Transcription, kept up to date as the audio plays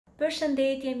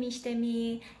Përshëndetje miqtë e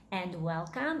mi, and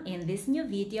welcome in this new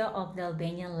video of the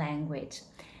Albanian language.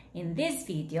 In this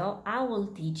video, I will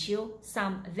teach you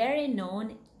some very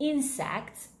known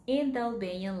insects in the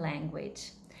Albanian language.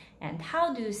 And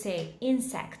how do you say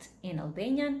insect in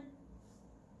Albanian?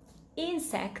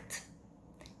 Insect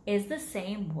is the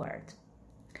same word.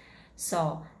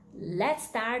 So let's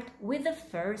start with the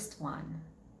first one.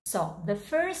 So the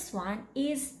first one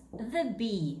is the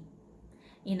bee.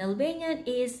 In Albanian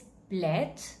is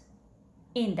blet,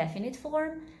 indefinite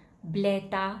form,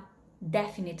 bleta,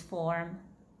 definite form,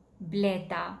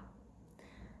 bleta.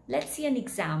 Let's see an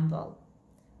example.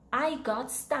 I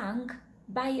got stung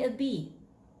by a bee.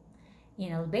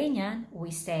 In Albanian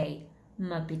we say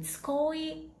më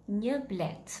pickoi një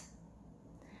blet.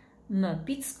 Më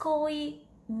pickoi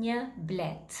një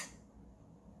blet.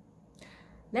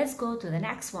 Let's go to the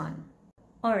next one.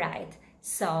 Alright,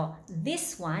 so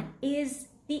this one is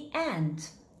the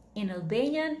ant. In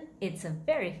Albanian, it's a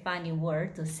very funny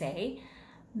word to say,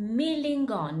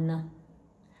 milingon.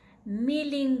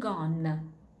 Milingon.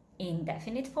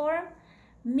 Indefinite form,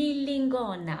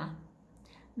 milingona.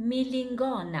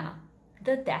 Milingona,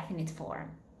 the definite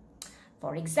form.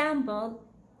 For example,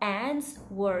 ants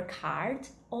work hard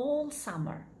all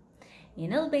summer.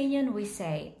 In Albanian, we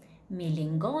say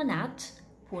milingonat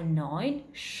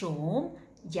punojnë shumë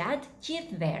gjatë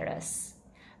gjithë verës.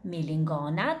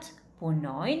 Milingonat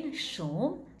punojnë shumë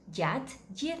gjatë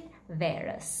gjithë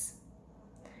verës.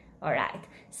 Alright,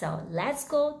 so let's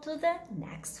go to the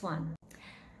next one.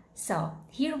 So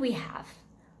here we have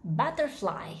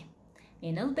butterfly.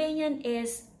 In Albanian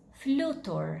is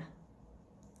flutur.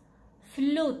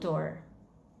 Flutur.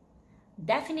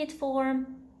 Definite form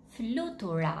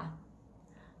flutura.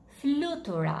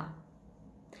 Flutura.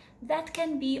 That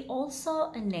can be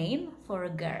also a name for a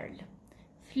girl.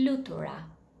 Flutura.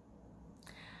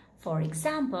 For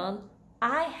example,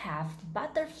 I have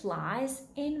butterflies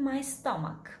in my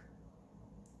stomach.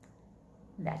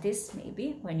 That is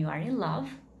maybe when you are in love.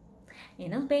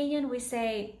 In Albanian we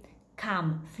say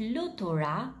kam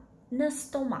flutura në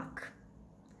stomak.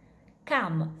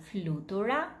 Kam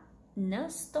flutura në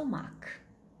stomak.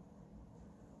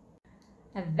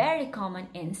 A very common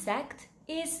insect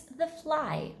is the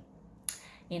fly.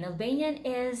 In Albanian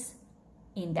is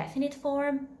indefinite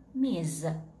form miz.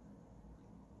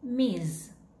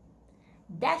 Miz.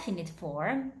 Definite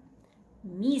form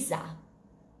miza.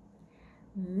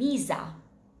 Miza.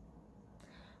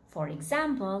 For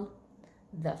example,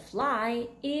 the fly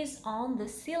is on the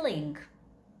ceiling.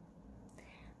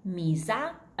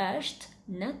 Miza është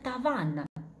në tavan.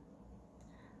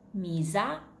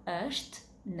 Miza është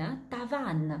në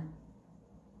tavan.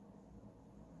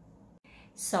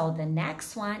 So the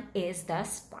next one is the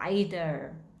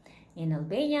spider. In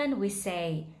Albanian we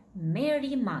say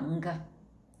merimang.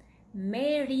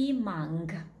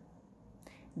 Merimang.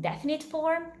 Definite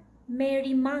form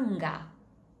merimanga.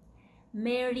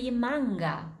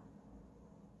 Merimanga.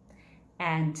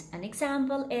 And an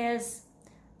example is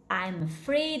I'm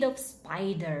afraid of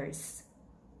spiders.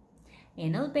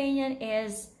 In Albanian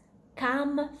is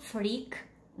kam frik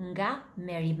nga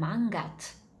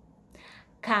merimangat.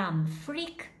 Kam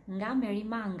frik nga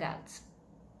merimangat.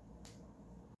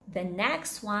 The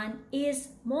next one is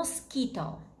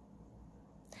mosquito.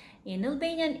 In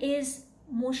Albanian is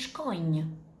mushkonj.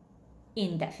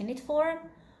 Indefinite form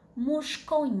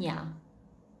mushkonja.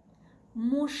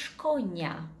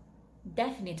 Mushkonja.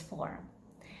 Definite form.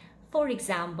 For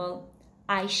example,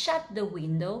 I shut the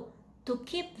window to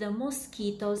keep the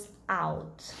mosquitoes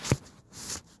out.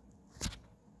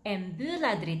 E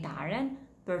mbylla dritaren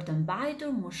për të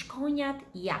mbajtur mushkonjat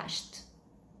jashtë.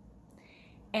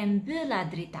 E mbylla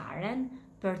dritaren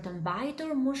për të mbajtur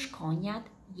mushkonjat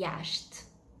jashtë.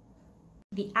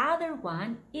 The other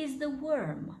one is the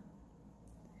worm.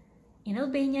 In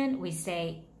Albanian we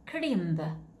say krimb.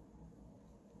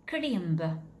 Krimb.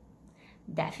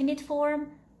 Definite form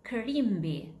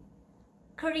krimbi.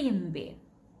 Krimbi.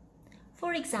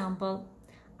 For example,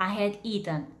 I had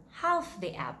eaten half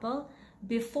the apple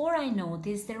before I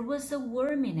noticed there was a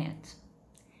worm in it.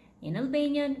 In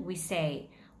Albanian we say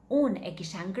unë e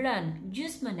kisha ngrënë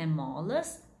gjysmën e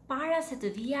mollës para se të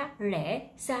vija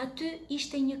re se aty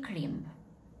ishte një krimb.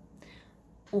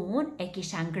 Unë e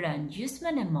kisha ngrënë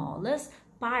gjysmën e mollës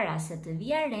para se të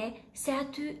vija re se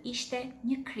aty ishte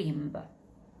një krimb.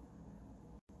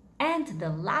 And the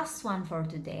last one for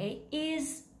today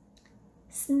is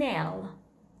snail.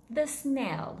 The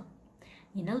snail.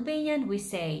 In Albanian we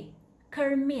say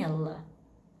kërmill.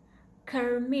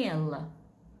 Kërmill.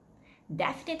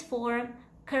 Definite form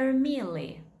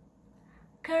kërmilli.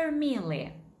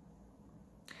 Kërmilli.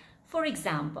 For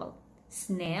example,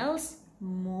 Snails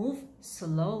move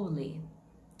slowly.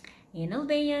 In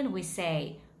Albanian we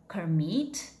say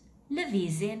kërmit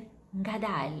lëvizin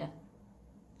ngadalë.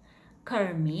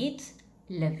 Kërmit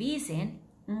lëvizin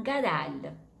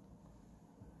ngadalë.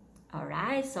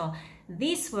 Alright, so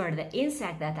these were the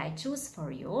insects that I chose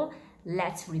for you.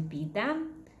 Let's repeat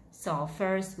them. So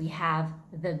first we have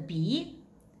the bee,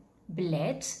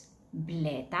 blet,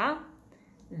 bleta.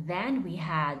 Then we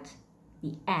had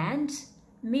the ant,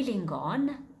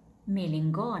 milingon,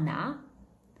 milingona.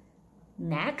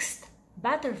 Next,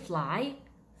 butterfly,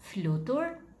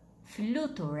 flutur,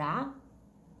 flutura.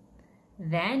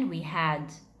 Then we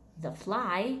had the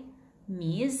fly,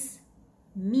 mis,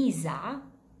 misa.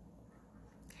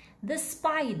 The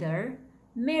spider,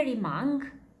 merimang,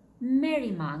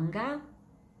 merimanga.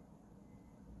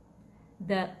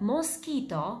 The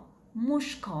mosquito,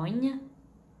 mushkonj,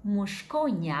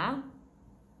 mushkonja.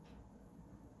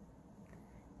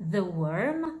 The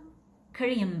worm,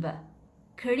 krimb,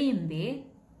 krimbi.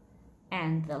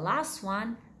 And the last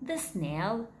one, the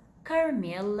snail,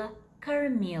 kërmil,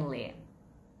 kërmili.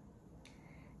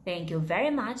 Thank you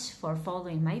very much for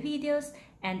following my videos,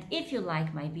 and if you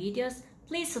like my videos,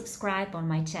 please subscribe on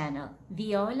my channel,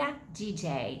 Viola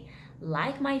DJ.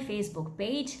 Like my Facebook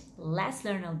page, Let's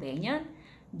Learn Albanian.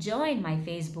 Join my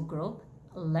Facebook group,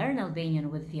 Learn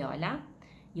Albanian with Viola.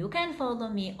 You can follow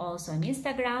me also on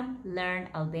Instagram, Learn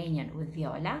Albanian with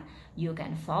Viola. You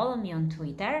can follow me on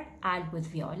Twitter, Alb with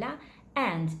Viola.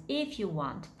 And if you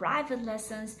want private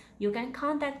lessons, you can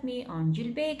contact me on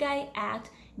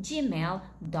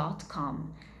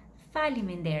julbegaj@gmail.com.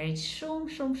 Faleminderit shumë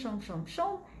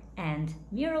and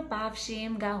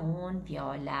miropafshim nga unë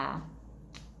Viola.